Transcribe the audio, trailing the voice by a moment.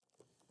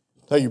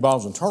Take your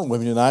Bibles and turn with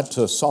me tonight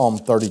to Psalm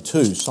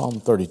 32. Psalm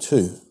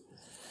 32.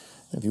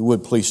 If you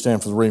would, please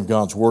stand for the reading of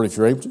God's Word if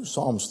you're able to.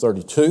 Psalms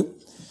 32.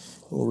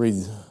 We'll read,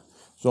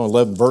 there's only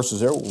 11 verses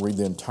there. We'll read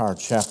the entire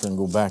chapter and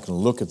go back and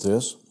look at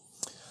this.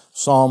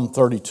 Psalm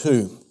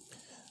 32.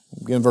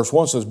 Again, verse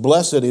 1 says,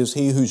 "Blessed is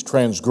he whose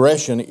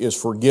transgression is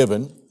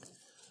forgiven,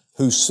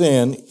 whose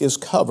sin is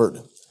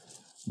covered.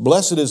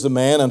 Blessed is the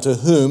man unto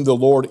whom the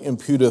Lord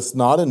imputeth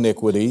not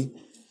iniquity,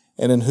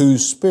 and in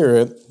whose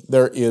spirit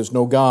there is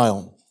no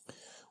guile.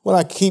 When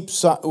I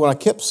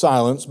kept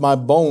silence, my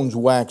bones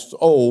waxed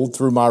old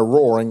through my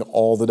roaring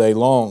all the day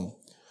long.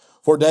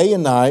 For day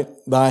and night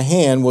thy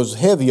hand was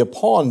heavy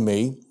upon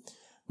me.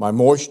 My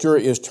moisture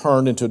is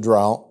turned into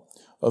drought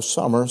of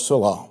summer,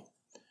 Selah.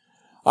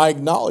 I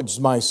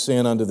acknowledged my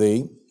sin unto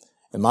thee,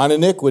 and mine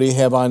iniquity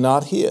have I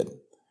not hid.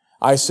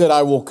 I said,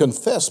 I will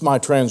confess my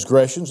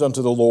transgressions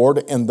unto the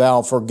Lord, and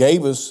thou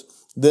forgavest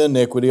the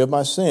iniquity of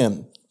my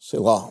sin,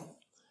 Selah.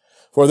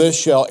 For this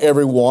shall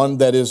every one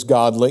that is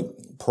godly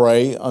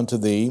pray unto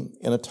thee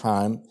in a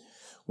time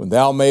when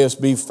thou mayest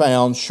be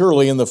found.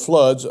 Surely in the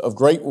floods of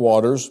great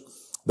waters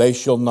they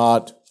shall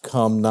not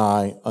come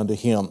nigh unto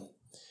him.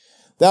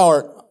 Thou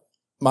art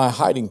my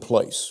hiding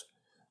place.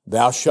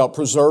 Thou shalt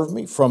preserve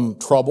me from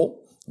trouble.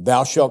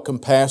 Thou shalt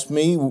compass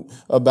me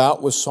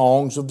about with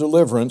songs of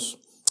deliverance,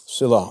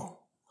 Selah.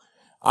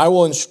 I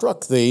will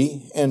instruct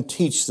thee and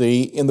teach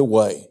thee in the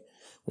way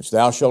which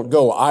thou shalt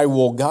go. I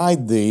will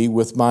guide thee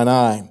with mine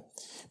eye.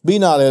 Be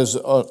not as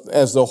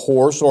the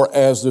horse or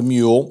as the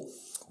mule,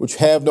 which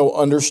have no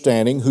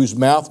understanding, whose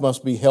mouth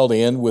must be held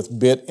in with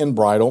bit and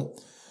bridle,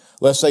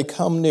 lest they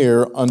come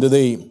near unto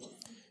thee.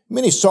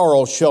 Many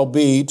sorrows shall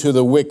be to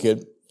the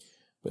wicked,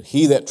 but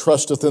he that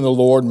trusteth in the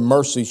Lord,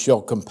 mercy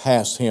shall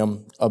compass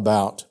him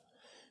about.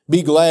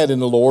 Be glad in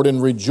the Lord,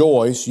 and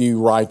rejoice, ye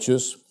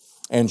righteous,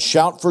 and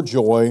shout for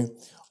joy,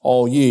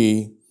 all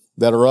ye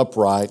that are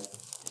upright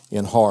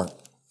in heart."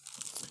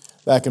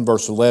 Back in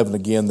verse 11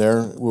 again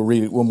there, we'll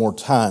read it one more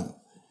time.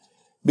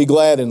 "Be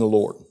glad in the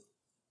Lord,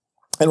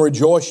 and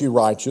rejoice, ye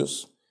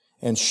righteous,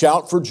 and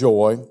shout for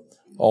joy,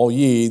 all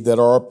ye that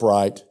are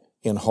upright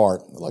in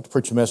heart." I'd like to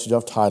preach a message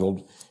I've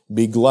titled,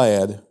 "Be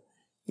Glad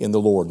in the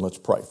Lord." Let's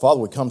pray.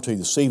 Father, we come to you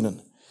this evening.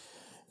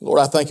 Lord,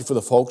 I thank you for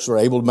the folks who are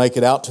able to make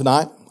it out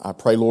tonight. I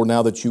pray, Lord,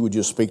 now that you would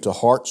just speak to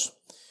hearts.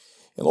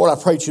 And Lord, I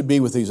pray that you'd be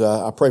with these.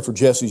 I pray for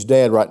Jesse's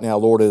dad right now,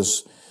 Lord,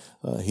 as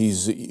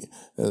he's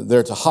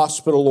there at the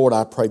hospital. Lord,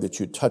 I pray that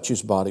you'd touch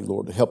his body,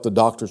 Lord, to help the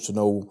doctors to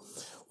know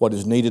what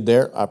is needed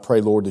there. I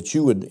pray, Lord, that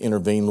you would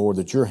intervene, Lord,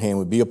 that your hand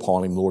would be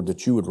upon him, Lord,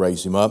 that you would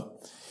raise him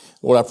up.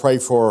 Lord, I pray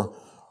for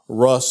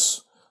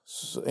Russ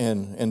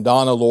and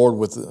Donna, Lord,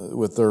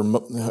 with their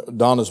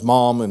Donna's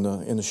mom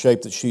in the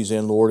shape that she's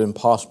in, Lord, and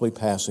possibly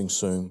passing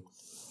soon.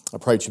 I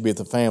pray that you be with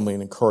the family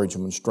and encourage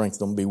them and strengthen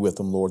them, be with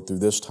them, Lord, through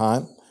this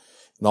time.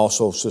 And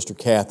also Sister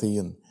Kathy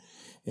and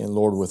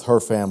Lord, with her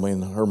family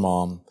and her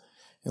mom.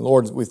 And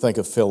Lord, we think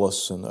of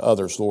Phyllis and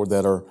others, Lord,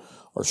 that are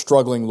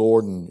struggling,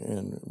 Lord,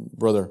 and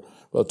Brother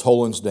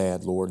Tolan's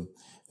dad, Lord,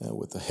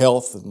 with the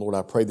health. And Lord,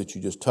 I pray that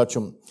you just touch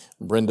them.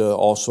 Brenda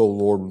also,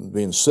 Lord,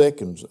 being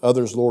sick, and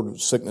others, Lord,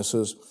 with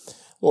sicknesses.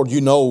 Lord,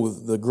 you know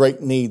the great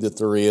need that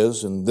there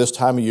is, and this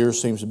time of year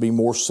seems to be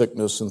more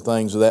sickness and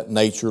things of that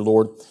nature,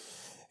 Lord.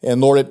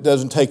 And Lord, it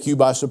doesn't take you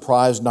by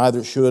surprise,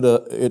 neither should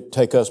it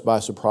take us by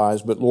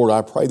surprise. But Lord,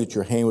 I pray that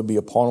your hand would be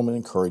upon them and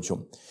encourage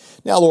them.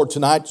 Now, Lord,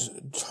 tonight,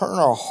 turn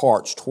our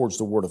hearts towards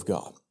the Word of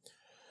God.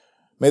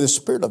 May the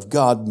Spirit of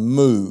God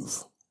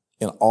move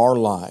in our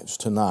lives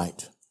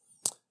tonight.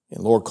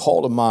 And Lord,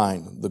 call to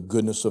mind the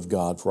goodness of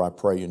God, for I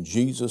pray in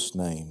Jesus'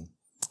 name,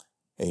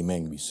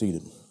 amen. Be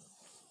seated.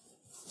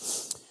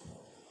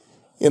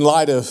 In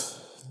light of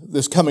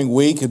this coming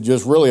week,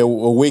 just really a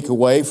week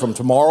away from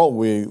tomorrow,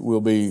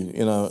 we'll be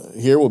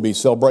we'll be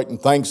celebrating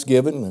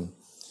Thanksgiving,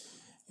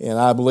 and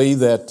I believe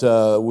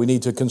that we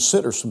need to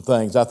consider some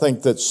things. I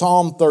think that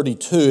Psalm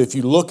 32, if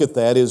you look at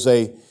that, is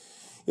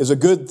a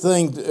good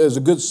thing, is a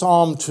good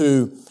psalm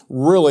to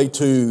really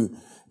to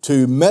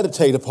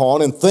meditate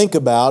upon and think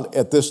about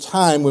at this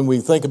time when we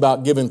think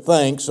about giving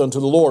thanks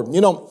unto the Lord.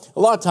 You know, a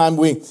lot of time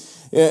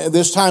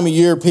this time of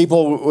year,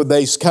 people,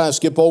 they kind of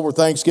skip over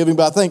Thanksgiving,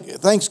 but I think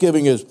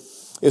Thanksgiving is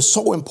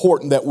so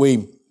important that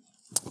we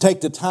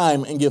take the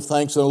time and give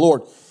thanks to the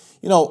Lord.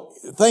 You know,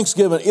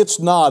 Thanksgiving, it's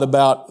not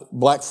about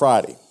Black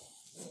Friday.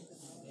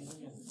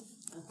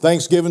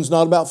 Thanksgiving's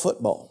not about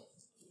football.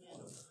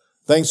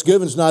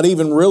 Thanksgiving's not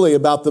even really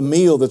about the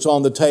meal that's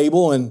on the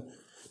table. And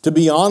to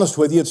be honest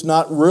with you, it's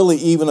not really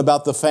even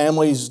about the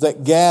families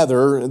that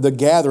gather, the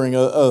gathering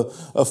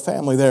of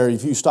family there.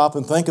 If you stop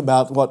and think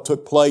about what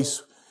took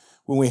place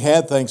when we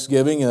had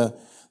Thanksgiving,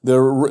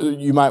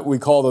 we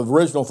call the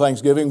original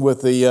Thanksgiving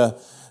with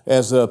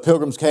as the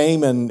pilgrims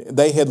came and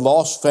they had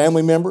lost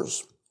family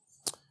members.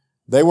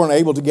 They weren't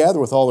able to gather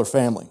with all their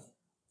family.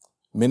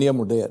 Many of them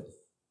were dead.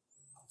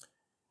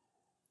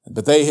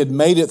 But they had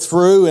made it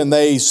through, and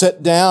they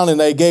sat down and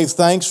they gave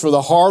thanks for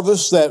the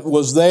harvest that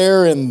was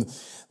there and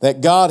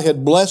that God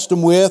had blessed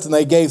them with, and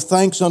they gave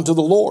thanks unto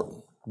the Lord.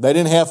 They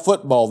didn't have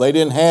football. They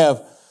didn't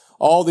have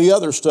all the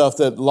other stuff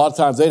that a lot of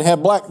times they didn't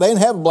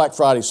have a Black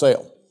Friday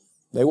sale.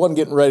 They wasn't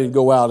getting ready to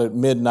go out at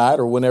midnight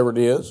or whenever it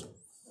is.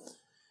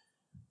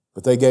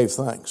 But they gave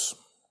thanks.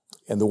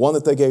 And the one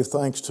that they gave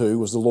thanks to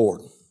was the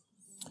Lord.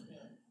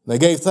 They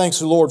gave thanks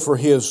to the Lord for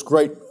His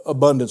great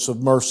abundance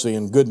of mercy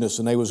and goodness,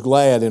 and they was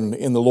glad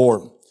in the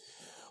Lord.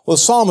 Well, the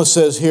psalmist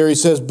says here, he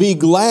says, "Be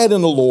glad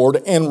in the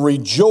Lord and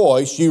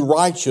rejoice, ye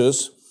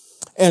righteous,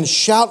 and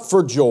shout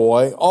for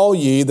joy, all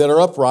ye that are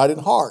upright in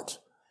heart."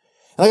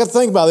 And I got to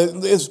think about it.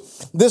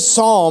 This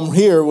psalm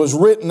here was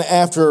written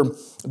after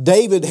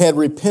David had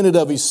repented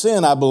of his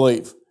sin, I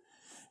believe.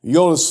 You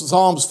go to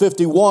Psalms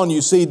 51,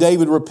 you see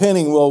David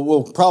repenting.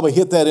 We'll probably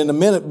hit that in a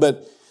minute,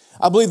 but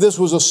I believe this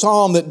was a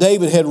psalm that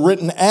David had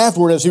written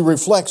afterward as he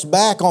reflects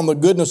back on the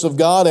goodness of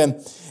God and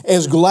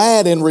is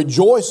glad and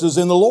rejoices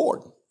in the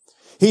Lord.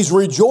 He's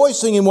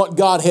rejoicing in what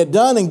God had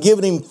done and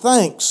giving Him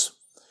thanks.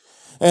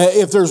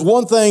 If there's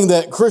one thing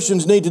that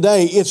Christians need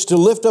today, it's to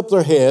lift up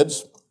their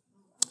heads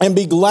and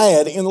be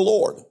glad in the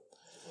Lord.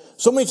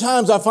 So many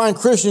times I find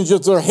Christians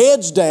just their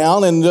heads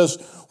down and just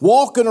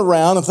walking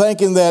around and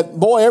thinking that,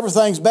 boy,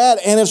 everything's bad,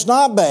 and it's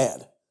not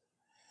bad.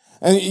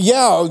 And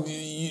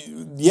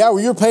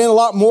you're paying a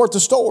lot more at the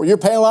store. You're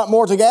paying a lot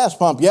more at the gas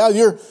pump.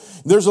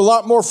 There's a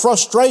lot more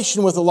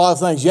frustration with a lot of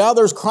things.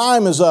 There's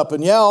crime is up,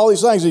 and all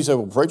these things. He said,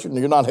 "Well, preacher,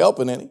 you're not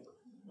helping any."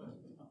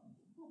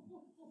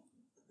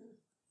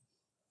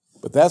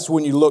 But that's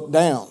when you look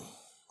down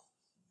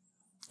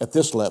at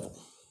this level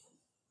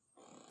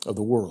of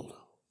the world.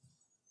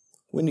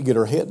 We need to get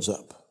our heads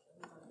up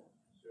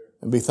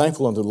and be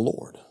thankful unto the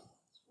Lord.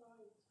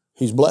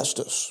 He's blessed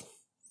us.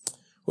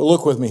 Well,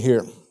 look with me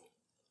here.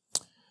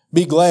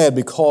 Be glad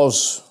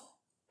because,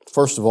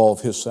 first of all,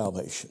 of His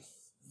salvation.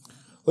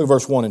 Look at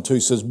verse 1 and 2.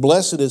 It says,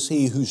 "Blessed is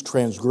he whose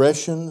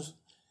transgressions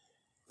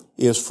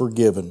is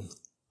forgiven,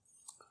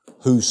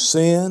 whose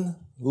sin,"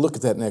 look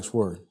at that next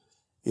word,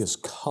 "is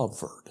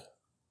covered."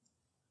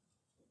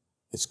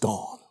 It's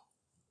gone.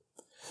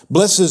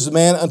 "Blessed is the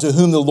man unto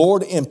whom the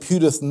Lord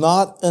imputeth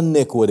not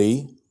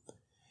iniquity,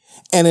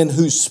 and in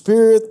whose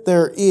spirit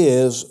there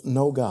is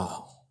no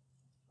guile."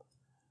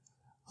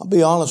 I'll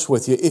be honest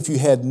with you, if you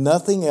had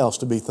nothing else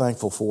to be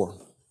thankful for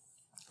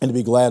and to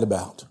be glad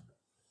about,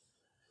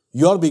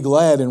 you ought to be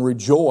glad and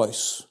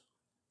rejoice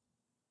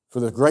for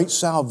the great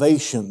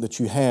salvation that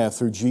you have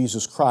through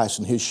Jesus Christ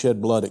and His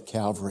shed blood at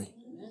Calvary.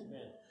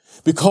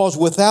 Because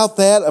without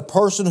that, a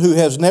person who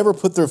has never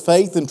put their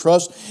faith and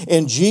trust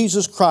in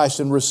Jesus Christ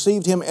and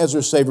received Him as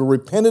their Savior,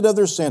 repented of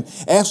their sin,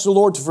 asked the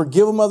Lord to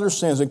forgive them of their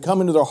sins and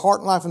come into their heart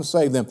and life and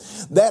save them,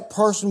 that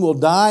person will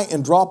die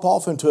and drop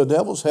off into a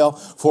devil's hell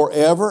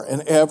forever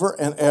and ever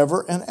and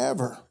ever and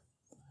ever.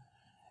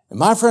 And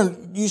my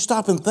friend, you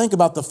stop and think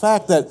about the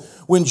fact that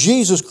when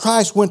Jesus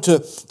Christ went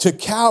to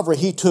Calvary,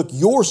 He took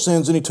your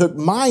sins and He took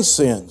my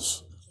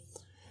sins.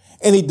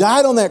 And He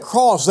died on that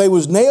cross. They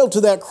was nailed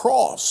to that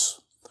cross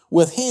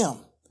with Him.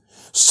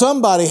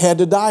 Somebody had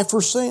to die for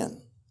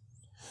sin.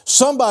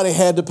 Somebody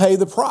had to pay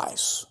the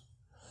price.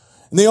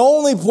 And the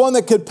only one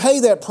that could pay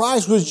that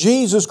price was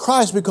Jesus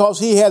Christ because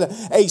He had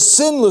a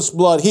sinless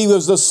blood. He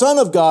was the Son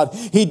of God.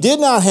 He did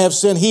not have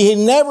sin. He had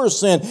never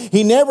sinned.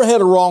 He never had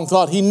a wrong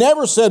thought. He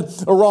never said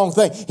a wrong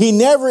thing. He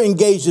never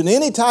engaged in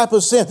any type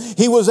of sin.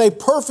 He was a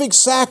perfect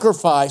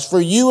sacrifice for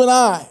you and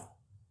I.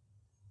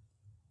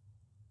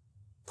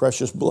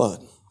 Precious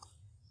blood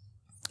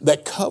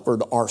that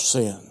covered our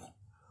sin,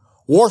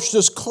 washed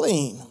us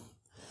clean.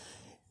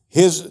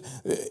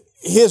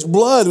 His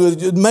blood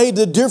made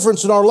the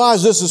difference in our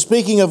lives. This is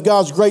speaking of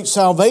God's great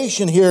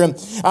salvation here. And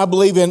I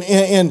believe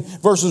in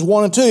verses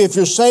 1 and 2. If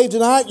you're saved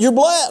tonight, you're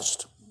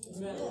blessed.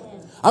 Amen.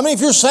 I mean,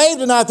 if you're saved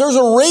tonight, there's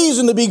a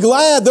reason to be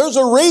glad. There's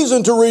a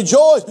reason to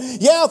rejoice.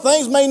 Yeah,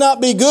 things may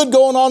not be good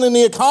going on in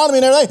the economy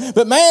and everything.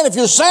 But man, if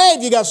you're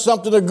saved, you got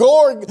something to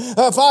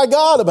glorify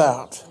God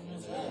about.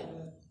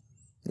 Amen.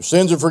 Your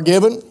sins are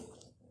forgiven.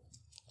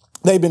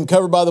 They've been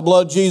covered by the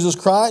blood of Jesus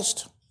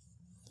Christ.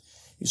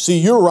 You see,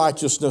 your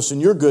righteousness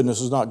and your goodness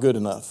is not good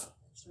enough.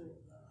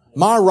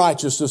 My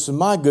righteousness and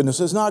my goodness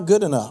is not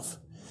good enough.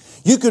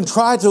 You can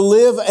try to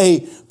live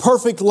a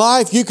perfect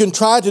life. You can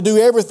try to do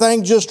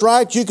everything just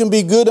right. You can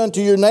be good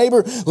unto your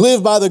neighbor.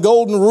 Live by the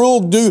golden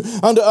rule. Do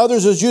unto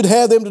others as you'd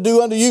have them to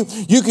do unto you.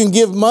 You can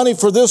give money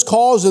for this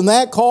cause and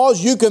that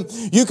cause. You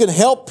can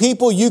help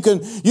people. You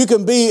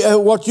can be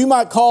what you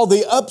might call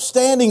the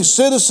upstanding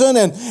citizen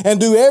and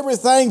do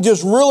everything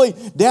just really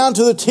down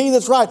to the T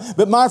that's right.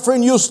 But my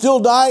friend, you'll still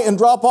die and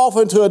drop off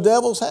into a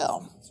devil's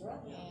hell.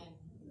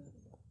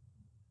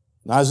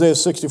 In Isaiah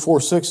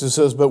 64:6 it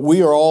says, "But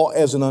we are all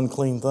as an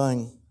unclean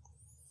thing.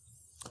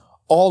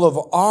 All of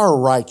our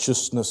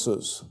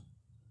righteousnesses,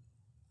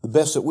 the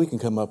best that we can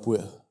come up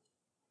with,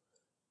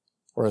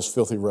 are as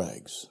filthy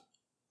rags.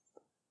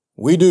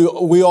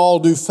 We all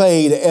do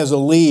fade as a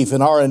leaf,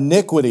 and our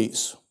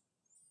iniquities,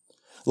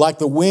 like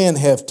the wind,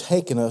 have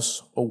taken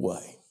us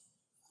away."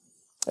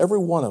 Every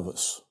one of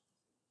us,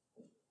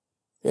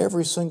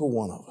 every single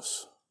one of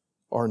us,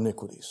 are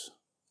iniquities.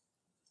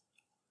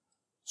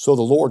 So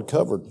the Lord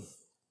covered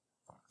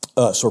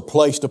us or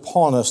placed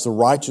upon us the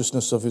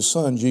righteousness of His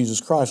Son,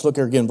 Jesus Christ. Look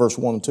here again, verse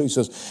 1 and 2. He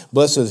says,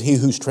 blessed is he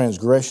whose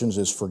transgressions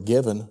is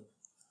forgiven,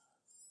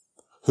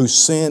 whose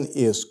sin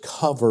is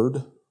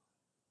covered.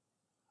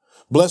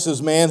 Blessed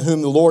is man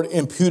whom the Lord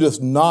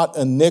imputeth not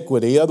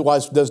iniquity,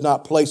 otherwise does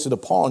not place it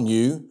upon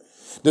you,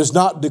 does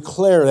not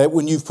declare that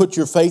when you've put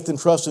your faith and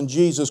trust in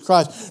Jesus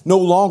Christ, no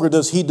longer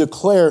does He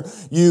declare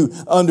you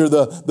under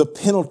the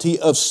penalty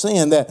of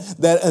sin,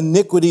 that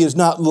iniquity is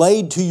not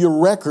laid to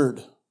your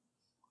record.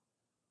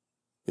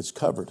 It's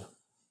covered.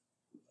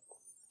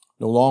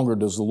 No longer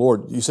does the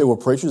Lord, you say, well,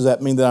 preacher, does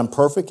that mean that I'm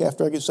perfect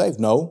after I get saved?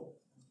 No.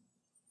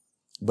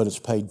 But it's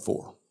paid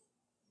for.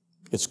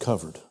 It's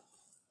covered.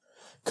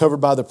 Covered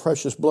by the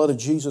precious blood of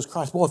Jesus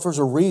Christ. Boy, if there's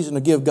a reason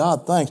to give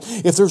God thanks,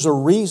 if there's a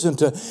reason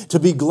to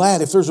be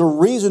glad, if there's a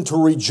reason to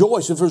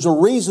rejoice, if there's a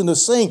reason to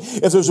sing,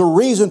 if there's a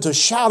reason to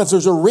shout, if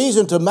there's a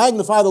reason to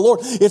magnify the Lord,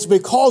 it's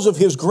because of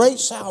His great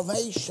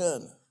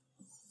salvation.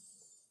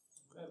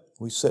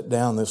 We sit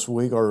down this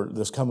week or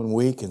this coming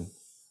week and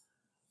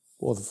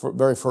well, the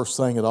very first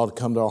thing that ought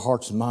to come to our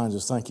hearts and minds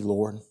is thank you,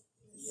 Lord,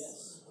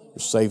 for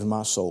saving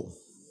my soul.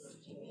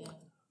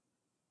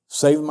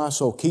 Saving my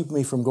soul. Keep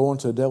me from going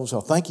to the devil's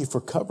hell. Thank you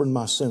for covering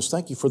my sins.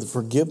 Thank you for the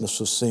forgiveness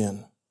of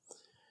sin.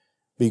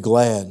 Be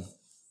glad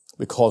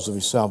because of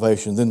His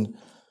salvation. Then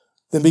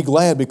be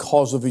glad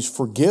because of His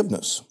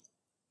forgiveness.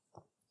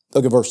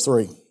 Look at verse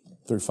 3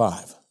 through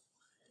 5.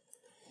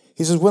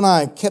 He says, when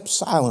I kept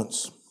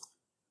silence,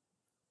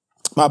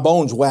 my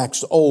bones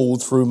waxed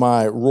old through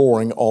my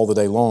roaring all the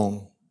day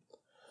long.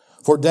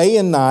 For day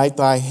and night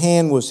thy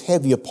hand was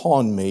heavy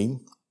upon me.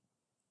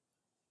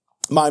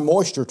 My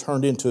moisture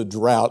turned into a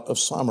drought of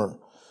summer.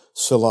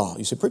 Selah.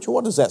 You say, preacher,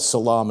 what does that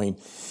Selah mean?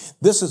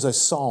 This is a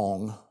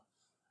song.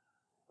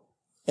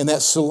 And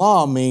that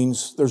Selah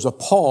means there's a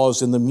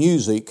pause in the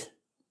music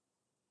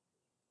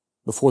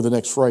before the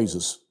next phrase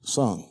is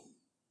sung.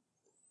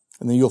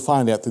 And then you'll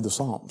find that through the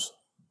Psalms.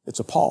 It's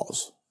a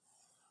pause.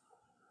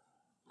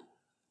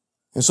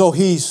 And so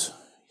he's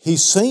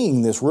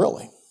singing this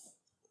really.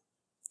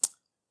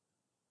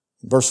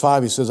 Verse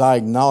 5, he says, I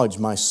acknowledge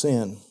my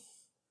sin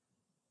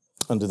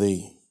unto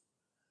thee.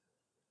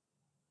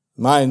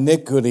 My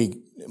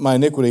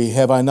iniquity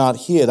have I not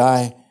hid.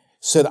 I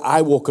said,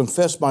 I will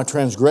confess my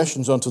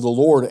transgressions unto the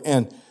Lord,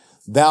 and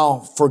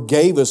thou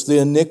forgavest the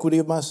iniquity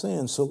of my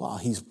sins. So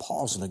he's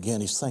pausing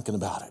again. He's thinking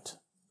about it.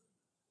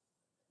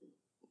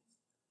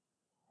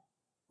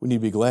 We need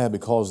to be glad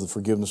because of the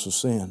forgiveness of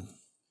sin.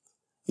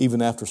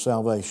 Even after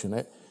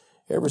salvation,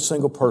 every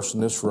single person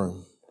in this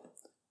room,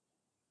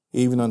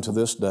 even unto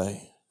this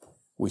day,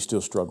 we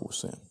still struggle with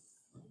sin.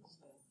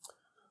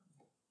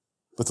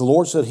 But the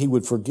Lord said He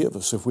would forgive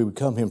us if we would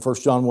come to Him. 1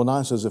 John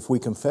 1:9 says, if we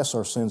confess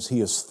our sins,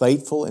 He is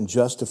faithful and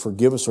just to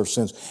forgive us our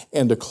sins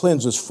and to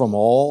cleanse us from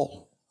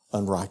all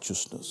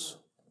unrighteousness.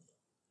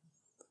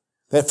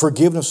 That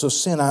forgiveness of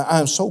sin, I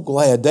am so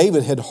glad.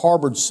 David had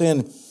harbored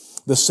sin,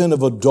 the sin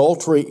of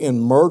adultery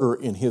and murder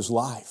in his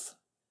life.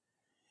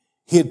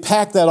 He had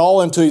packed that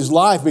all into his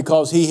life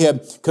because he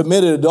had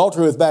committed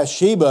adultery with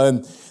Bathsheba,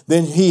 and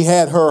then he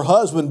had her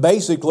husband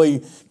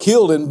basically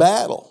killed in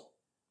battle.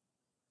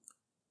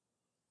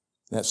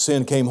 That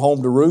sin came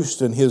home to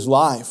roost in his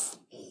life.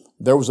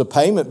 There was a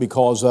payment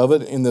because of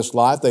it in this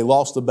life. They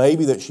lost the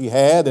baby that she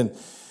had, and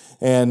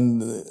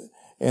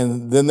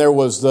then there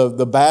was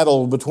the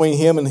battle between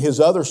him and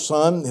his other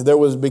son. There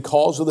was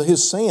because of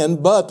his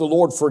sin, but the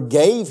Lord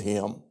forgave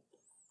him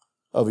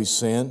of his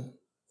sin.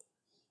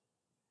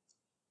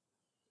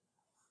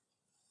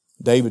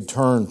 David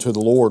turned to the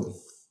Lord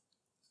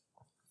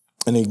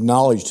and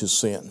acknowledged his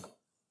sin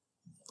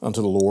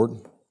unto the Lord,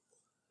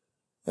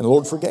 and the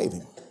Lord forgave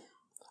him.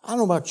 I don't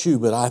know about you,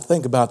 but I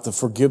think about the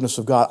forgiveness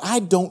of God.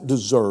 I don't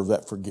deserve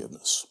that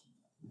forgiveness.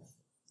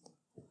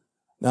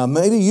 Now,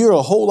 maybe you're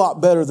a whole lot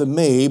better than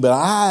me, but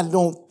I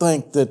don't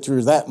think that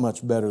you're that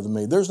much better than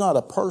me. There's not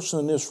a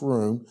person in this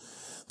room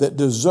that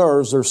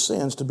deserves their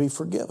sins to be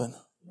forgiven.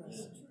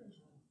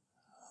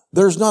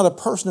 There's not a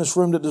person in this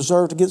room that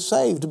deserves to get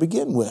saved to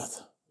begin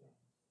with.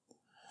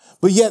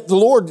 But yet the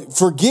Lord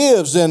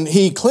forgives and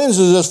He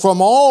cleanses us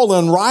from all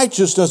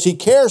unrighteousness. He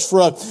cares for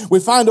us.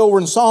 We find over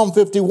in Psalm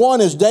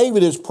 51 as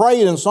David is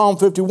praying in Psalm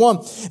 51.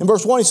 In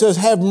verse 1 he says,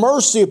 have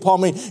mercy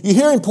upon me. You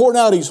hear him pouring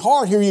out his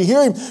heart here. You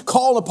hear him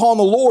calling upon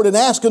the Lord and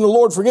asking the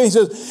Lord for forgiveness. He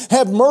says,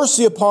 have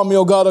mercy upon me,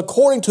 O God,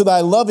 according to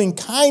thy loving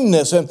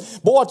kindness. And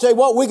boy, I tell you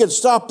what, we could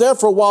stop there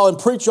for a while and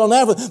preach on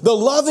that. The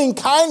loving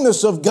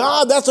kindness of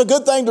God, that's a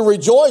good thing to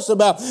rejoice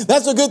about.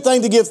 That's a good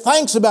thing to give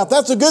thanks about.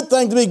 That's a good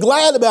thing to be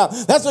glad about.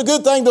 That's a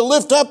good thing to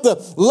lift up the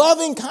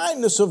loving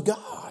kindness of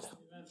God.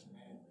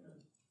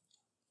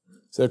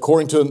 So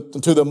according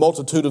to the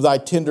multitude of thy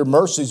tender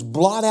mercies,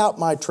 blot out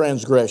my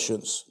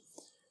transgressions.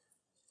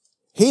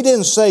 He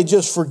didn't say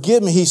just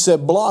forgive me. He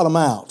said blot them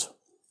out.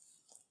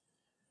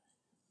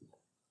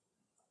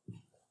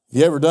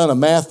 You ever done a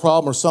math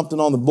problem or something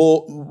on the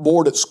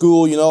board at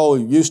school,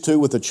 used to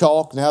with the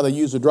chalk? Now they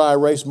use the dry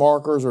erase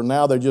markers, or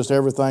now they're just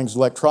everything's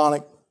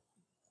electronic.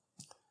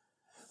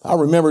 I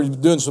remember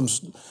doing some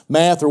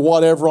math or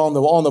whatever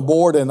on the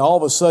board, and all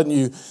of a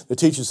sudden the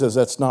teacher says,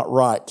 that's not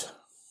right.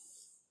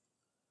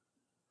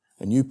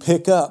 And you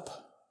pick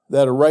up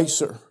that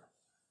eraser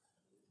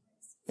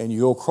and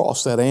you go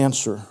across that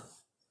answer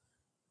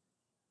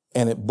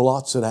and it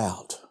blots it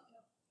out.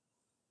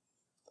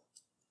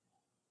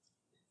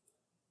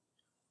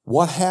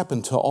 What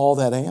happened to all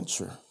that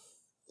answer?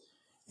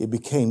 It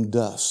became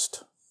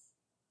dust.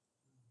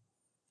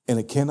 And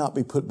it cannot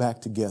be put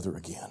back together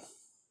again.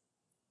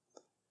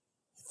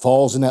 It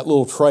falls in that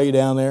little tray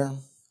down there.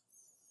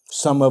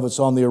 Some of it's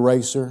on the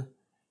eraser.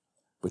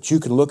 But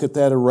you can look at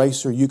that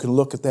eraser, you can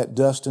look at that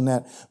dust in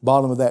that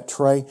bottom of that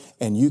tray,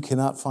 and you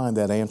cannot find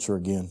that answer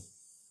again.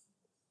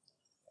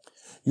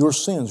 Your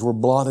sins were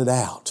blotted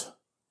out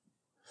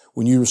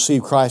when you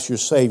received Christ your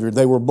Savior.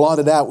 They were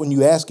blotted out when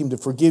you asked Him to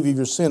forgive you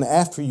your sin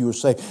after you were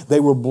saved. They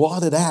were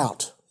blotted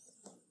out.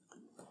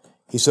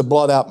 He said,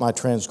 blot out my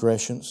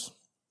transgressions.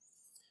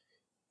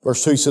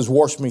 Verse 2, He says,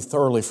 wash me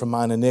thoroughly from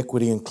mine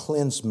iniquity and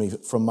cleanse me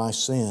from my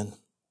sin.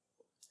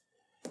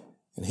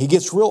 And He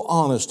gets real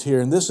honest here,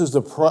 and this is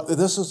the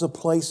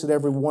place that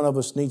every one of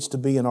us needs to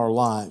be in our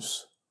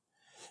lives.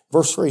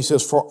 Verse 3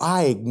 says, for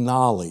I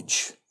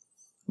acknowledge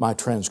my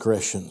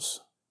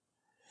transgressions,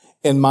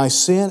 and my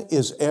sin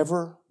is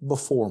ever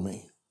before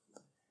me.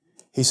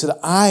 He said,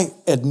 I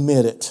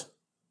admit it.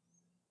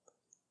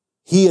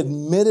 He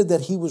admitted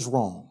that he was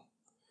wrong.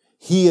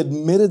 He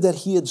admitted that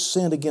he had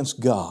sinned against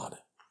God.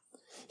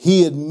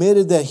 He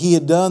admitted that he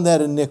had done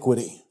that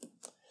iniquity.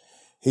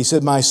 He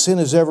said, my sin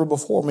is ever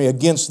before me.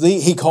 Against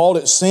thee, he called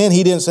it sin.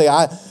 He didn't say,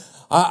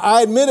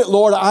 I admit it,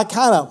 Lord, I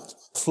kind of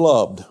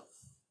flubbed.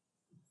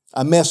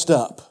 I messed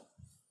up.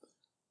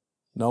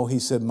 No, he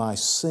said, my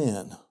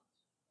sin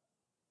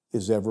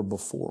is ever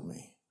before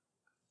me.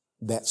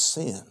 That's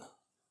sin.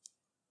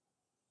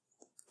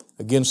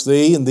 Against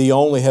thee and thee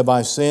only have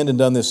I sinned and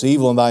done this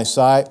evil in thy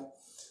sight,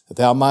 that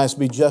thou mightest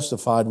be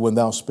justified when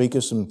thou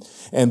speakest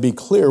and be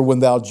clear when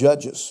thou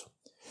judgest.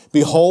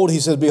 Behold, he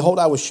says, behold,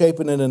 I was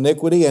shapen in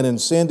iniquity, and in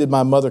sin did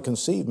my mother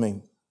conceive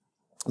me.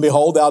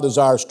 Behold, thou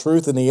desirest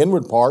truth in the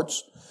inward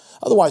parts.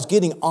 Otherwise,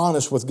 getting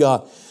honest with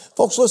God.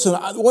 Folks, listen,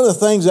 one of the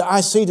things that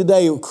I see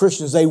today with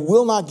Christians, they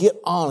will not get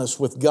honest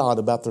with God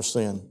about their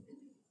sin.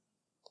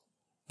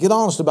 Get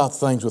honest about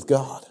things with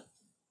God.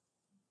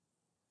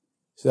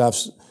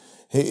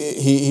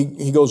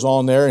 He goes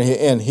on there,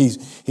 and he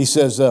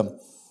says,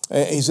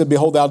 he said,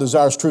 behold, thou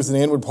desirest truth in the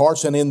inward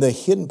parts, and in the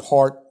hidden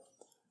part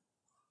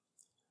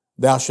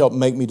thou shalt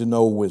make me to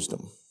know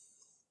wisdom.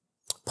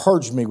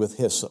 Purge me with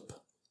hyssop,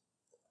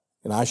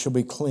 and I shall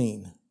be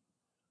clean.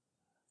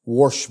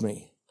 Wash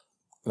me,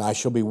 and I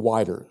shall be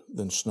whiter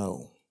than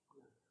snow.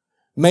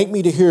 Make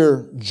me to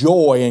hear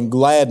joy and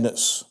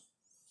gladness,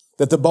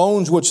 that the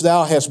bones which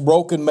thou hast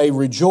broken may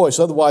rejoice.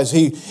 Otherwise,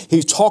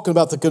 he's talking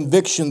about the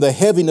conviction, the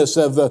heaviness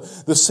of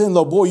the sin.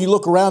 Though, boy, you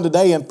look around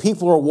today and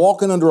people are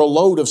walking under a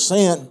load of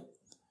sin.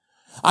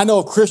 I know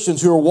of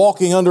Christians who are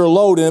walking under a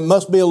load, and it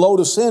must be a load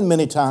of sin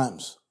many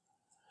times.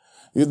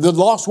 The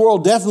lost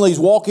world definitely is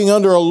walking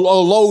under a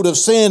load of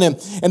sin, and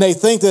they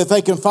think that if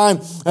they can find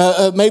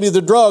maybe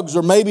the drugs,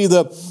 or maybe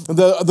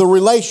the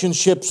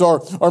relationships,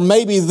 or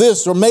maybe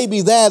this or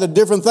maybe that, of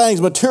different things,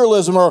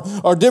 materialism,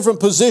 or different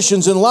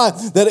positions in life,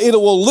 that it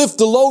will lift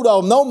the load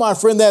off. No, my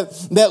friend,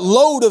 that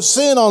load of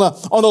sin on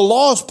a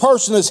lost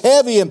person is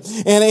heavy, and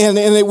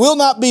it will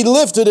not be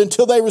lifted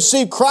until they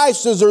receive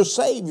Christ as their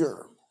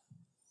Savior.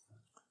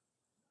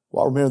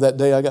 Well, I remember that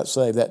day I got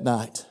saved, that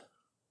night.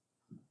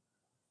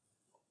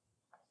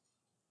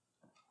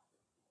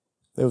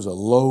 There was a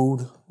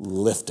load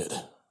lifted.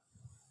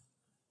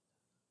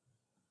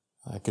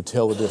 I could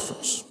tell the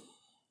difference.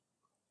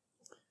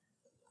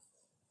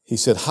 He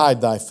said,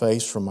 hide thy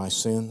face from my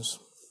sins.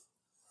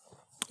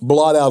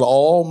 Blot out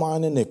all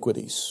mine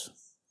iniquities.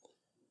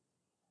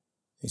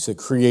 He said,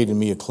 create in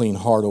me a clean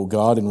heart, O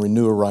God, and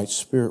renew a right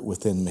spirit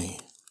within me.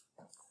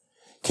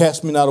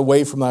 Cast me not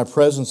away from thy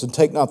presence, and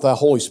take not thy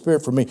Holy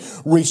Spirit from me.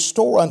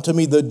 Restore unto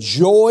me the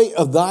joy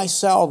of thy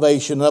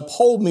salvation, and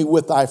uphold me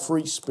with thy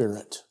free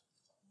spirit.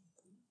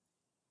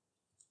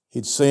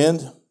 He'd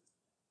sinned.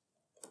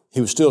 He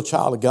was still a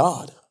child of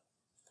God.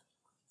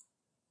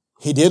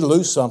 He did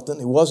lose something.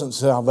 It wasn't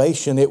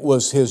salvation. It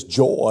was his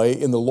joy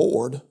in the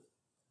Lord.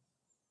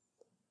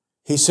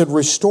 He said,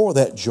 restore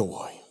that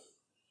joy.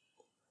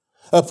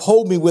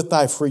 Uphold me with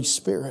thy free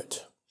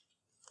spirit.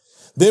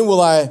 Then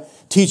will I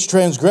teach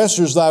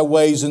transgressors thy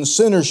ways, and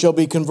sinners shall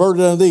be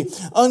converted unto thee.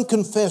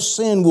 Unconfessed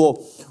sin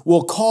will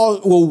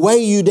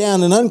weigh you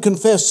down, and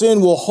unconfessed sin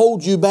will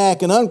hold you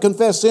back, and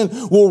unconfessed sin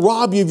will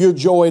rob you of your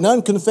joy, and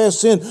unconfessed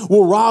sin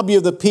will rob you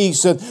of the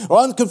peace, and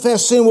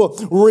unconfessed sin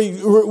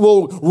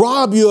will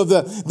rob you of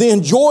the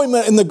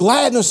enjoyment and the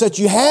gladness that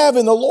you have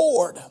in the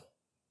Lord.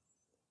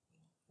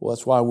 Well,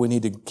 that's why we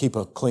need to keep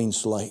a clean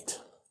slate.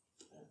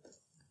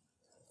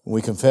 When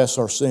we confess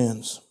our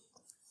sins,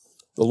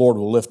 the Lord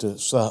will lift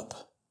us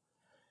up.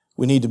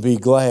 We need to be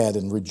glad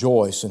and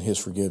rejoice in His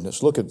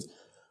forgiveness. Look at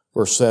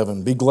verse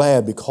 7. Be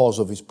glad because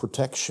of His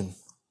protection.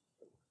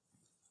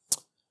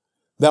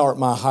 Thou art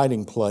my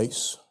hiding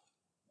place.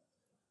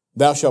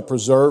 Thou shalt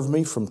preserve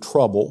me from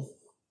trouble.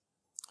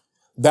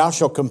 Thou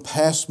shalt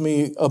compass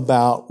me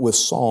about with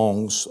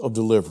songs of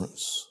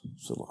deliverance.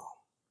 Selah.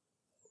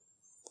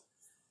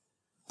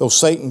 Though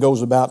Satan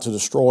goes about to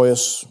destroy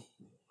us,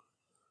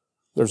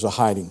 there's a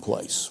hiding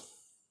place.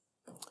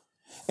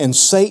 And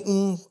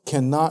Satan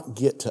cannot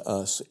get to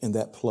us in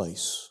that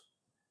place.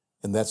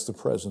 And that's the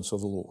presence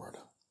of the Lord.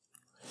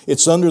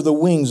 It's under the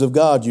wings of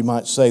God, you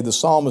might say. The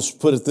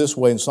psalmist put it this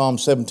way in Psalm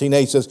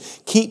 17:8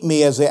 says, keep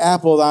me as the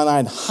apple of thine eye,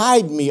 and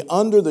hide me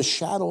under the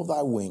shadow of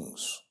thy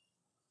wings.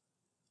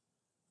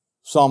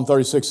 Psalm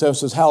 36:7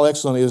 says, how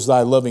excellent is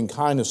thy loving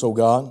kindness, O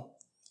God.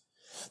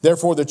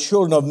 Therefore the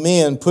children of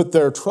men put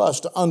their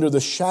trust under the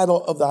shadow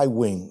of thy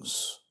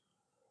wings.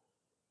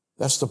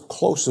 That's the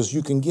closest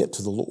you can get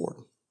to the Lord.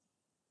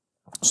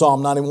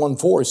 Psalm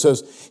 91:4, it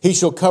says, he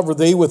shall cover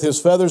thee with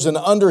his feathers, and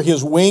under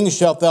his wings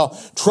shalt thou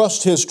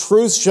trust his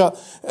truth. Shalt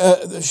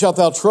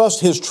thou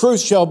trust his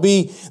truth shall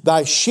be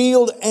thy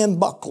shield and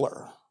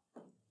buckler.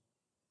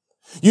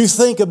 You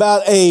think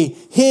about a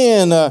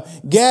hen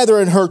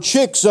gathering her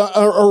chicks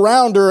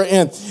around her,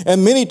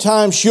 and many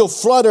times she'll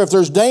flutter. If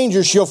there's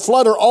danger, she'll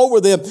flutter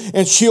over them,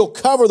 and she'll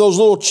cover those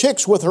little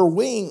chicks with her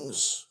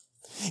wings,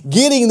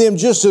 getting them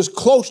just as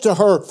close to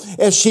her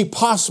as she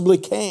possibly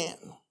can.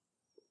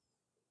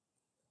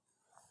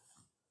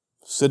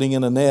 Sitting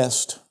in a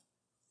nest,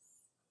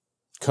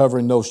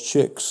 covering those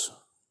chicks.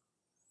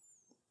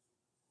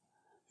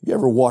 You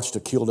ever watched a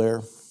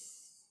killdeer?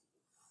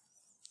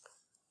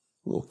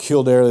 A little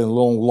killdeer, a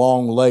little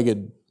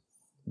long-legged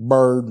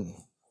bird.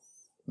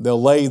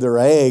 They'll lay their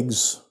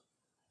eggs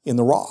in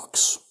the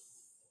rocks,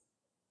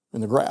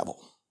 in the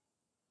gravel.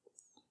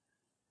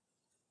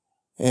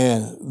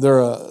 And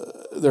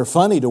they're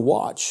funny to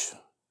watch.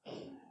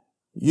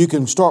 You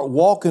can start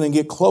walking and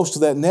get close to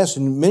that nest,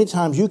 and many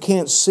times you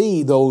can't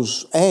see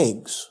those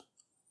eggs.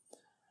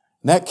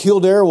 And that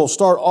killdeer will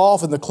start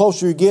off, and the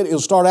closer you get, it'll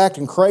start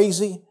acting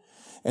crazy,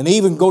 and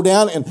even go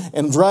down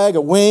and drag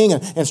a wing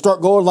and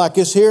start going like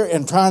this here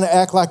and trying to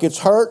act like it's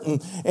hurt and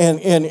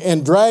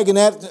dragging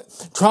that.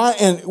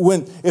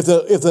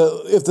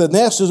 If the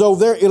nest is over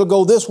there, it'll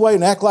go this way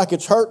and act like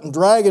it's hurt and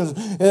dragging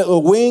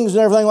wings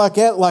and everything like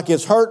that, like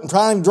it's hurt, and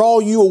trying to draw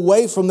you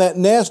away from that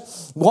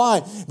nest.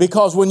 Why?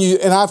 Because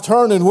I've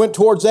turned and went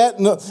towards that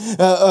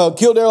and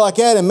killdeer like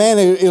that, and man,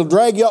 it'll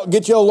drag you,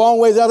 get you a long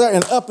ways out there,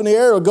 and up in the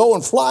air it'll go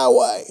and fly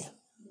away.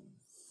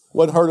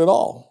 Wasn't hurt at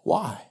all.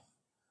 Why?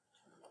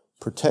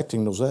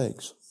 Protecting those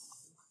eggs.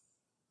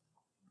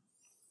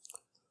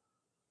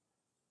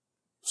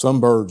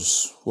 Some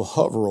birds will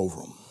hover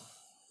over them.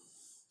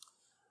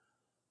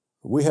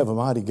 We have a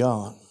mighty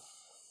God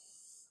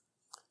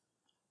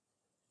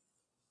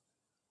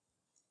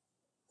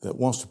that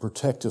wants to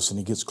protect us, and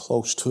He gets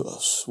close to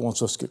us,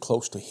 wants us to get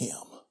close to Him,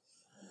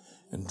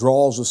 and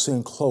draws us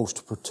in close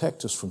to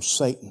protect us from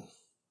Satan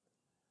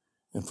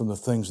and from the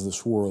things of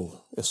this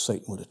world as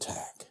Satan would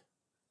attack.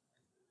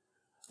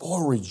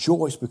 Boy,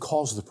 rejoice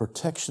because of the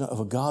protection of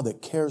a God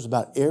that cares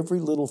about every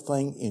little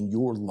thing in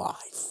your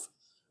life.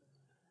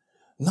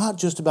 Not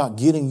just about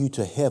getting you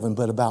to heaven,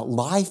 but about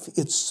life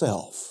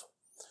itself,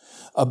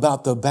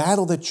 about the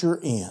battle that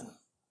you're in,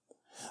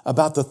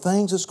 about the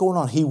things that's going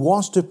on. He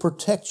wants to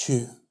protect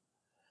you.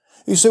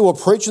 You say, well,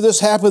 preacher,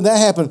 this happened, that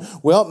happened.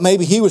 Well,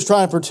 maybe He was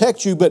trying to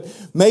protect you, but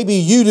maybe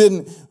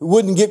you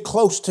wouldn't get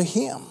close to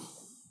Him.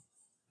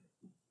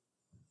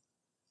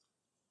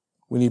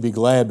 We need to be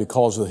glad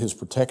because of His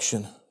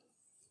protection.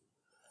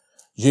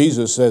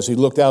 Jesus, as He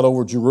looked out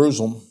over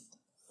Jerusalem,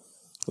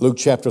 Luke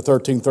chapter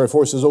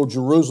 13:34 says, O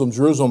Jerusalem,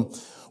 Jerusalem,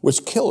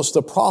 which killest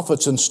the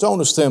prophets and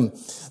stonest them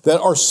that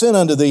are sent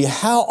unto thee,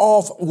 how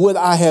oft would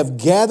I have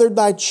gathered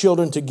thy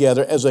children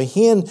together as a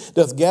hen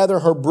doth gather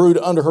her brood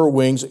under her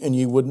wings, and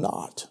ye would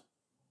not.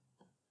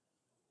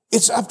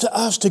 It's up to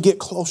us to get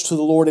close to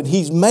the Lord, and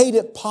He's made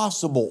it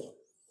possible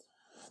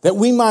that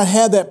we might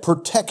have that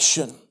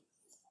protection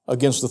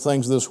against the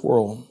things of this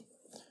world.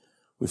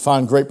 We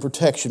find great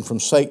protection from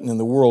Satan in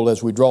the world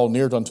as we draw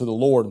near unto the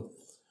Lord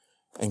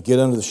and get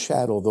under the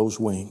shadow of those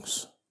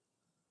wings.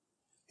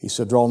 He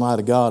said, draw nigh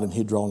to God and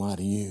He'd draw nigh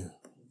to you.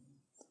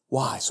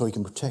 Why? So He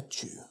can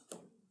protect you.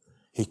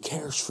 He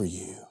cares for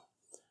you.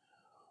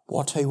 Well,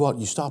 I'll tell you what,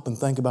 you stop and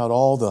think about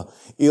all the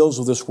ills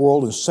of this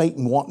world and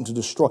Satan wanting to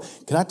destroy.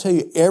 Can I tell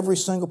you, every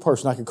single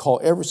person, I could call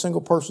every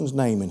single person's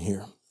name in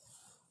here,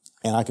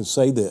 and I can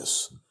say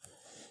this: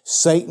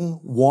 Satan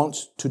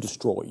wants to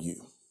destroy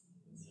you.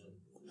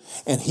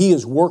 And he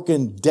is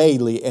working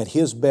daily at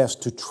his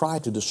best to try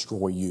to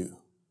destroy you,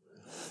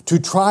 to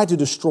try to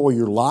destroy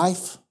your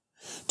life,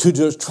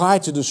 to try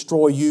to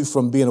destroy you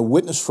from being a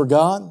witness for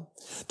God,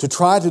 to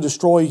try to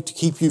destroy you, to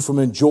keep you from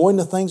enjoying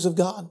the things of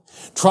God,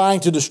 trying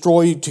to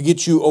destroy you, to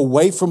get you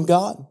away from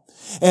God.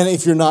 And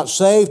if you're not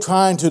saved,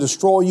 trying to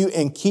destroy you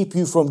and keep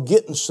you from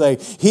getting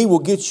saved. He will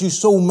get you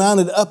so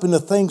mounted up in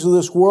the things of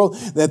this world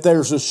that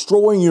there's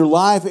destroying your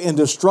life and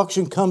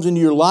destruction comes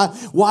into your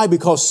life. Why?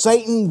 Because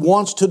Satan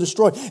wants to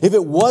destroy. If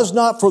it was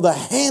not for the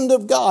hand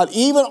of God,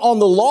 even on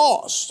the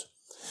lost,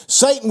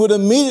 Satan would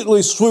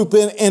immediately swoop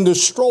in and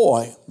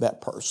destroy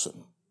that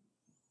person.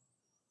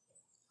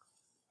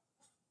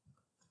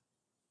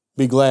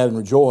 Be glad and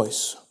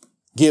rejoice.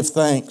 Give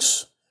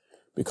thanks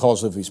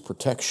because of His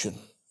protection.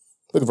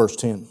 Look at verse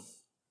 10.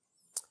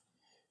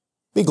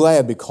 Be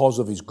glad because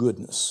of His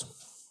goodness.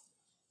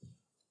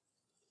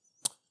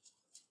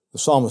 The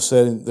psalmist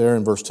said there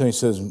in verse 10, he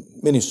says,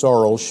 many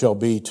sorrows shall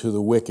be to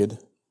the wicked.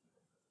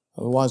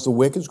 Otherwise, the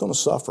wicked is going to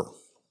suffer.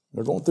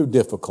 They're going through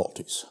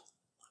difficulties.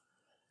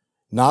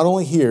 Not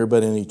only here,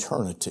 but in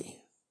eternity.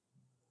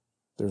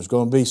 There's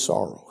going to be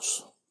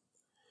sorrows.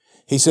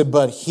 He said,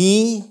 but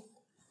he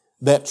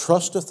that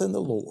trusteth in the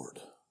Lord,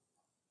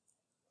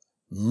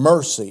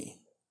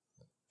 mercy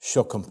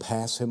shall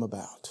compass him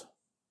about.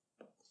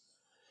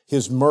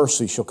 His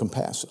mercy shall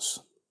compass us.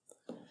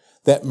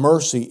 That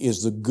mercy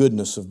is the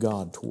goodness of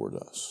God toward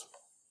us.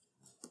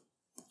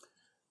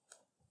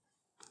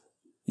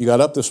 You got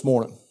up this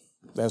morning.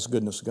 That's the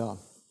goodness of God.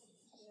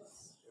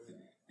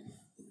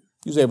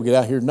 You was able to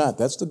get out here tonight.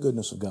 That's the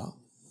goodness of God.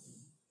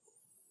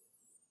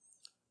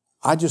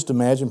 I just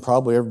imagine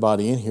probably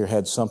everybody in here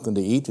had something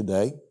to eat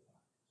today.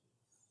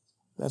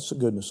 That's the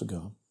goodness of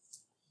God.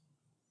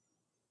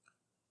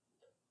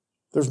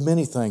 There's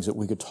many things that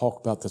we could talk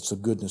about that's the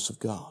goodness of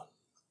God.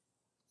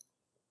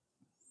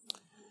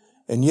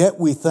 And yet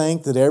we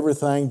think that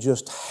everything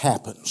just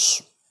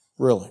happens.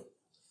 Really.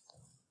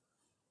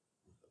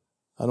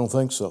 I don't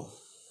think so.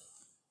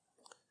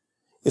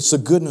 It's the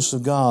goodness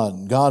of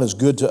God. God is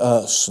good to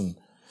us, and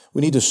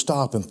we need to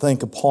stop and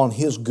think upon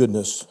His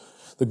goodness,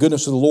 the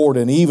goodness of the Lord.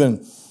 And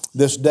even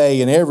this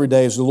day and every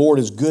day as the Lord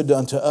is good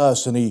unto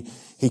us, and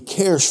He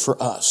cares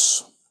for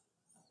us,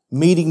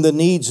 meeting the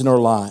needs in our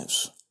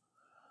lives,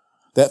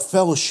 that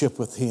fellowship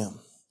with Him,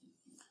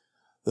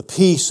 the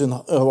peace in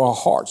our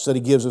hearts that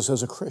He gives us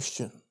as a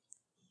Christian.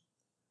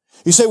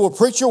 You say, well,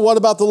 preacher, what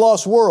about the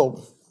lost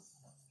world?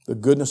 The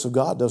goodness of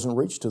God doesn't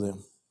reach to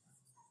them.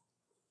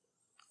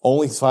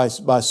 Only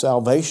by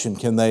salvation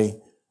can they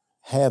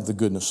have the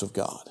goodness of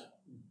God.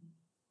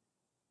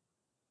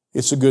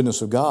 It's the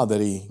goodness of God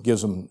that He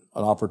gives them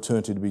an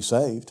opportunity to be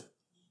saved.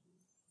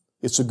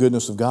 It's the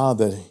goodness of God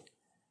that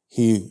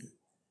He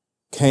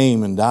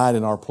came and died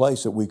in our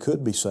place that we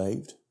could be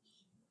saved.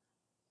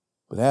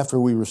 But after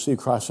we receive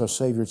Christ our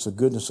Savior, it's the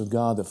goodness of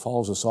God that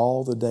follows us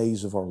all the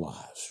days of our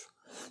lives.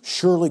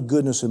 Surely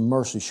goodness and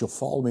mercy shall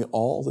follow me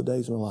all the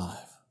days of my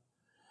life,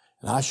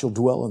 and I shall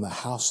dwell in the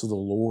house of the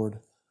Lord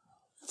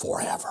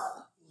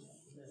forever.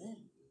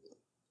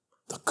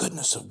 The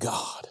goodness of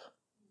God.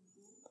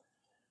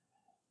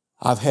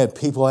 I've had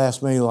people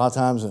ask me a lot of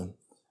times, and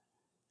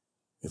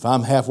if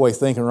I'm halfway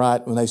thinking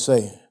right, when they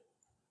say,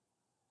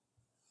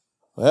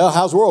 well,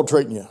 how's the world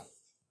treating you?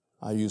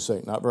 I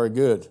usually say, not very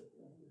good,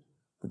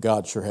 but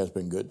God sure has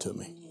been good to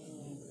me.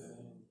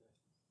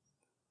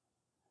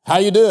 How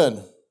you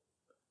doing?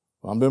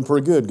 Well, I'm doing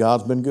pretty good.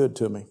 God's been good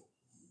to me.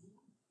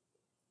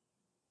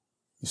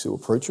 You say, well,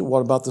 preacher,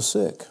 what about the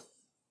sick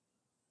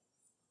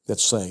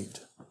that's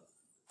saved?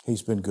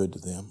 He's been good to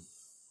them.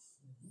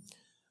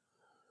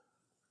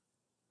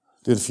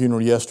 Did a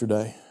funeral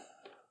yesterday.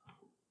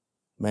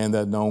 Man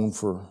that I'd known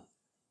for,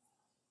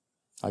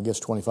 I guess,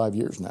 25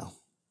 years now.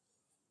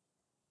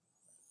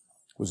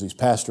 Was his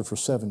pastor for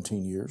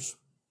 17 years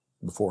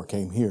before I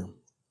came here.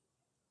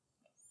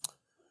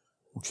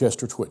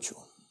 Chester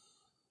Twitchell.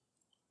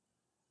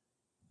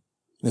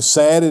 And as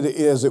sad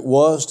as it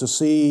was to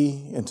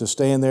see and to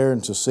stand there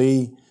and to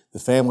see the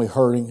family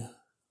hurting,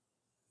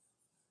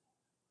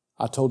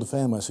 I told the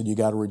family, I said, you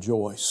got to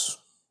rejoice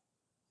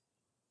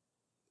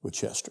with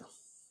Chester.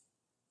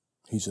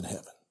 He's in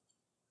heaven.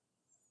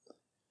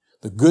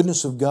 The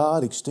goodness of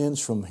God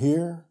extends from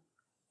here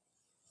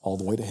all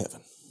the way to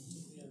heaven.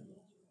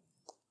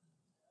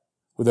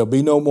 Will there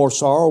be no more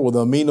sorrow? Will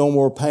there be no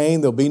more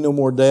pain? There'll be no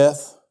more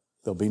death.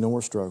 There'll be no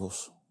more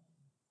struggles.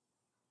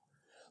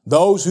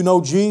 Those who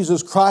know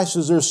Jesus Christ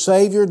as their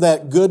Savior,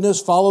 that goodness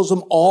follows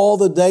them all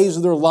the days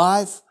of their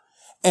life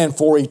and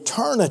for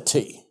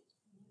eternity.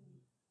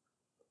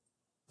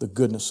 The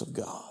goodness of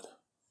God.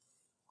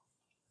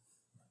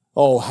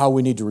 Oh, how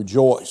we need to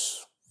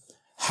rejoice.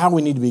 How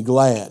we need to be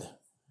glad.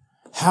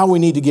 How we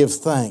need to give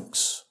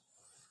thanks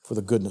for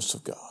the goodness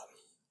of God.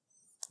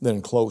 Then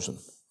in closing,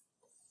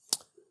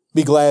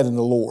 be glad in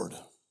the Lord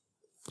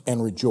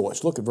and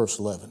rejoice. Look at verse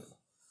 11.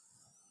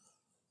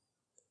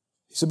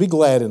 He said, be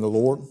glad in the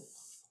Lord.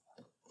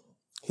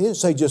 He didn't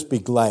say just be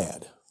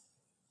glad.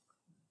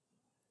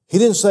 He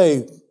didn't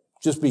say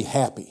just be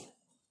happy.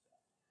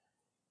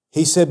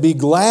 He said, be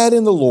glad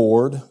in the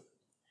Lord.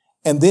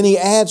 And then he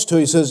adds to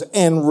it, he says,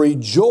 and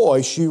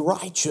rejoice, ye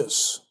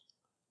righteous.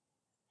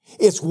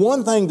 It's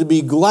one thing to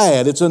be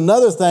glad. It's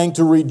another thing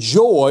to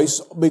rejoice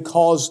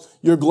because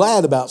you're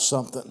glad about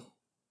something.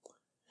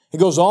 He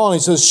goes on, he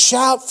says,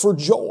 shout for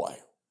joy.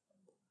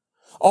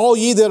 All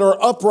ye that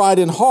are upright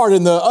in heart,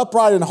 and the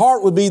upright in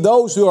heart would be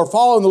those who are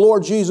following the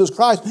Lord Jesus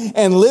Christ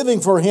and living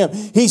for Him.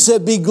 He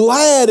said, be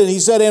glad, and he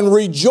said, and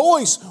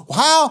rejoice.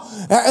 How?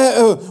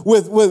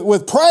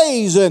 With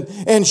praise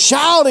and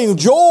shouting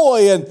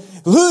joy, and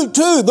who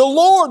too? The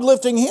Lord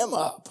lifting him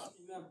up.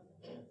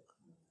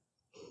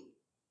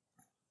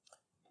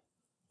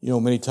 You know,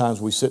 many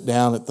times we sit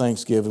down at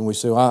Thanksgiving, we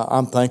say, well,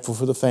 I'm thankful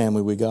for the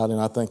family we got, and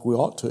I think we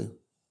ought to.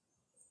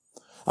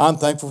 I'm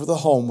thankful for the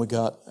home we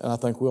got, and I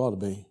think we ought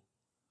to be.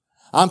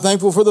 I'm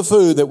thankful for the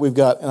food that we've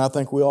got, and I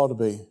think we ought to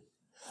be.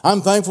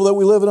 I'm thankful that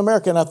we live in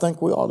America, and I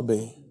think we ought to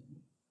be.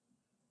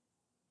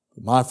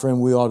 But my friend,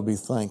 we ought to be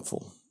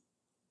thankful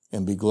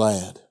and be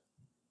glad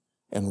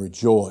and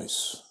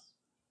rejoice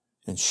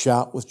and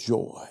shout with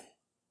joy,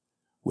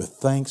 with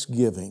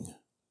thanksgiving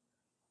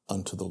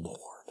unto the Lord.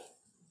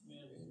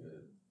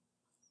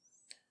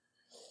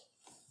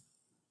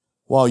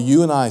 While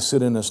you and I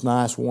sit in this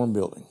nice warm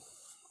building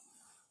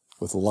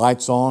with the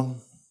lights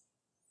on,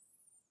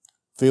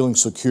 feeling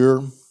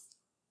secure,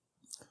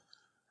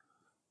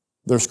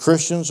 there's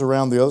Christians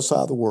around the other side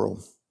of the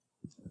world,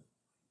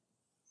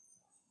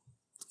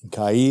 in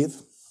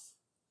Kyiv,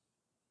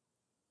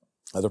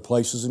 other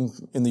places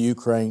in the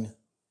Ukraine.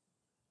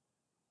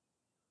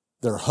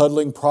 They're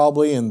huddling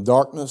probably in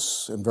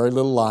darkness and very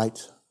little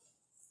light.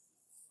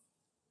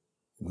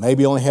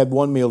 Maybe only had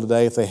one meal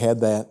today if they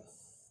had that,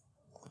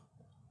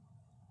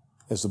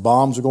 as the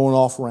bombs are going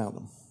off around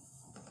them.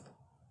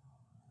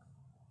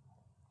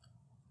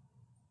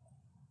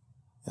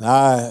 And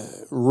I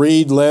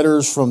read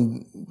letters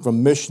from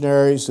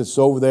missionaries that's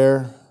over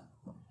there,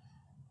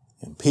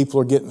 and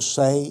people are getting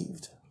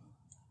saved.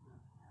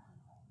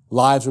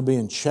 Lives are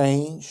being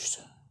changed,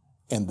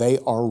 and they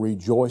are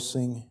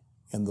rejoicing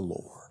in the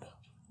Lord.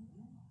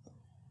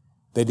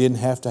 They didn't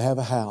have to have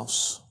a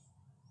house.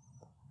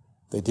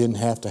 They didn't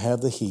have to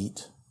have the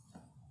heat.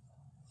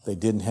 They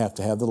didn't have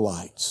to have the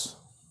lights.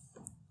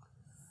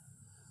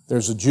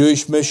 There's a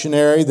Jewish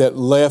missionary that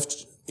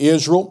left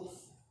Israel.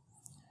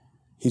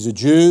 He's a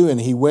Jew,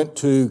 and he went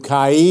to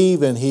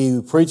Kyiv, and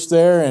he preached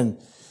there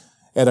and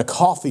at a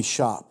coffee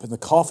shop. And the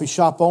coffee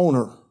shop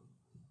owner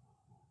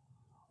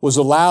was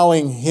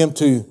allowing him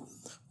to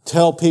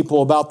tell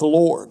people about the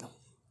Lord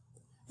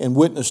and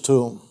witness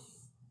to them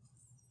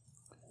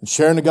and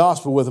sharing the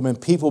gospel with them.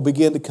 And people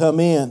began to come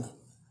in,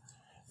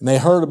 and they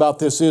heard about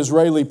this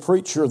Israeli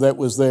preacher that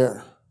was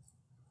there,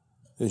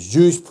 this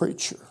Jewish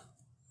preacher.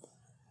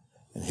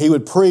 And he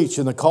would preach,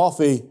 and the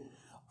coffee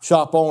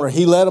shop owner,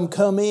 he let them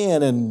come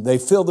in, and they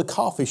filled the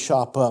coffee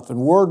shop up, and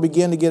word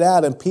began to get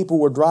out, and people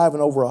were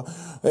driving over,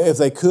 if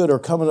they could, or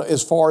coming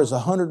as far as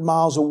 100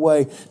 miles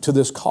away to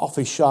this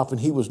coffee shop, and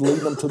he was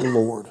leading them to the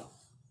Lord.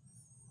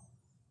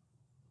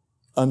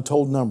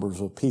 Untold numbers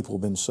of people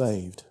have been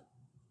saved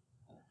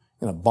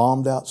in a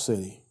bombed out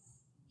city,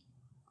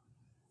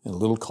 in a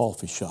little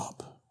coffee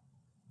shop.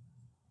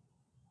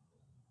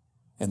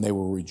 And they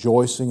were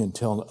rejoicing and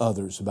telling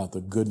others about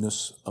the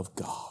goodness of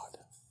God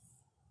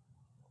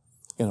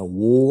in a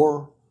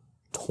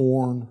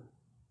war-torn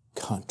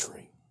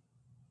country.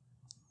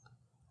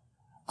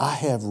 I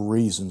have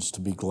reasons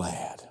to be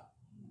glad.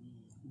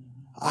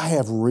 I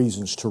have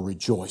reasons to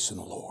rejoice in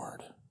the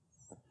Lord.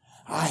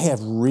 I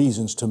have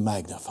reasons to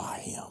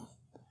magnify Him.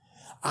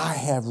 I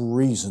have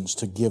reasons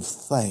to give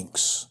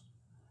thanks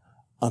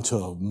unto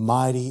a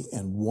mighty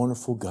and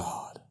wonderful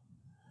God,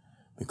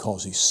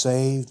 because He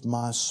saved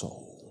my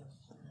soul,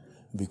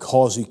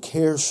 because He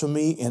cares for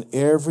me in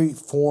every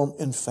form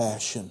and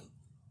fashion.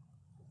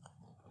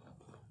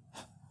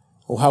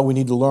 Oh, how we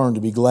need to learn to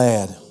be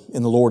glad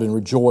in the Lord and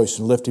rejoice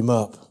and lift Him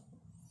up.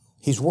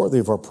 He's worthy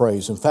of our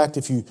praise. In fact,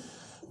 if you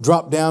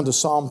drop down to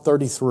Psalm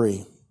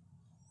 33,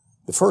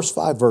 the first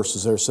 5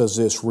 verses there says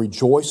this: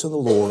 "Rejoice in the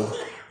Lord,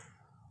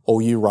 O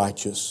ye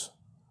righteous,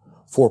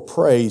 for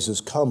praise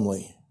is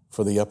comely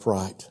for the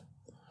upright.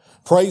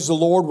 Praise the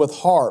Lord with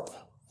harp.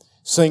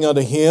 Sing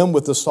unto Him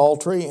with the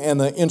psaltery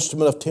and the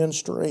instrument of 10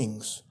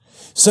 strings.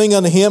 Sing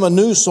unto Him a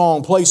new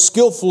song. Play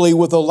skillfully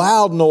with a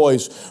loud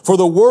noise. For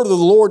the word of the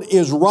Lord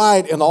is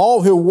right, and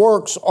all His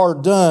works are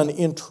done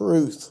in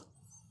truth.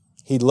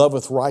 He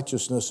loveth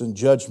righteousness and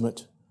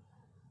judgment.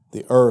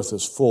 The earth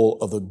is full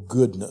of the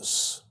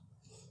goodness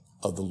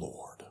of the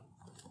Lord."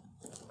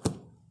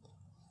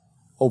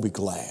 Oh, be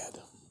glad.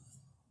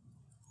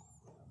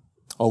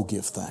 Oh,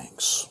 give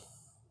thanks.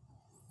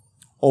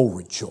 Oh,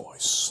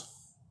 rejoice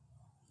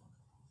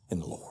in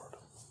the Lord.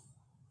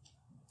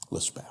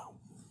 Let's bow.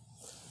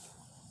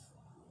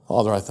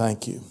 Father, I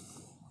thank You.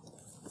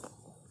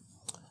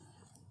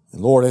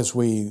 And Lord, as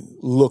we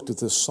looked at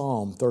this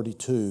Psalm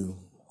 32,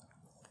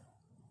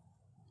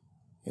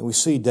 and we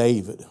see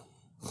David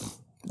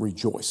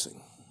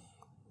rejoicing,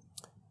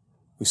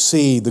 we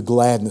see the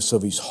gladness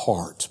of his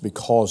heart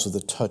because of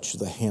the touch of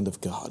the hand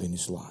of God in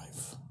his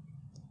life.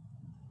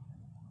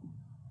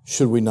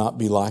 Should we not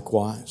be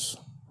likewise?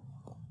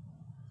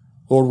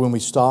 Lord, when we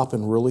stop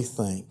and really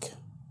think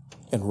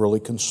and really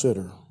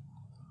consider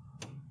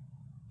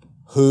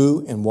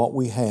who and what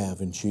we have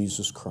in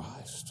Jesus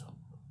Christ,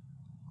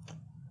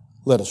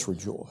 let us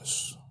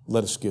rejoice.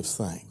 Let us give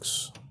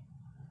thanks.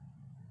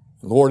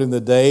 Lord, in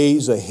the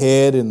days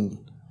ahead and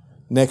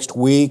next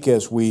week,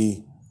 as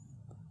we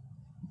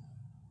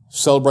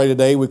celebrate a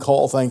day we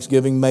call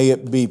Thanksgiving, may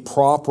it be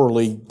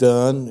properly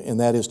done, and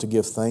that is to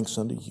give thanks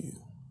unto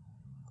You.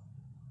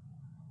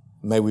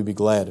 May we be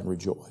glad and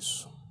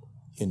rejoice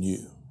in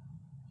You.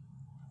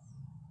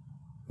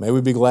 May we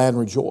be glad and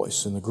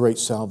rejoice in the great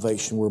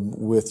salvation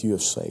wherewith you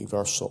have saved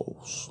our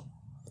souls.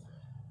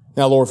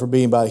 Now, Lord, for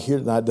being by here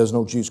tonight doesn't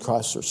know Jesus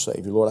Christ as their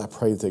Savior, Lord, I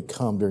pray that they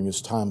come during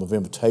this time of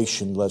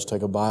invitation. Let's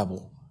take a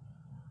Bible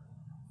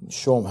and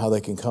show them how they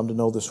can come to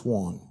know this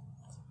one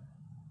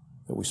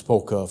that we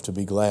spoke of to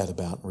be glad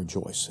about and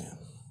rejoice in.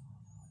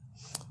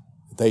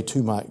 That they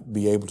too might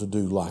be able to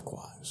do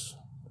likewise.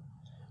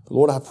 But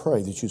Lord, I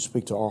pray that you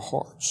speak to our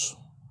hearts,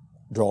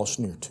 draw us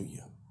near to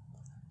you.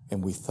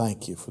 And we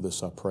thank you for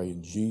this, I pray,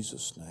 in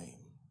Jesus' name.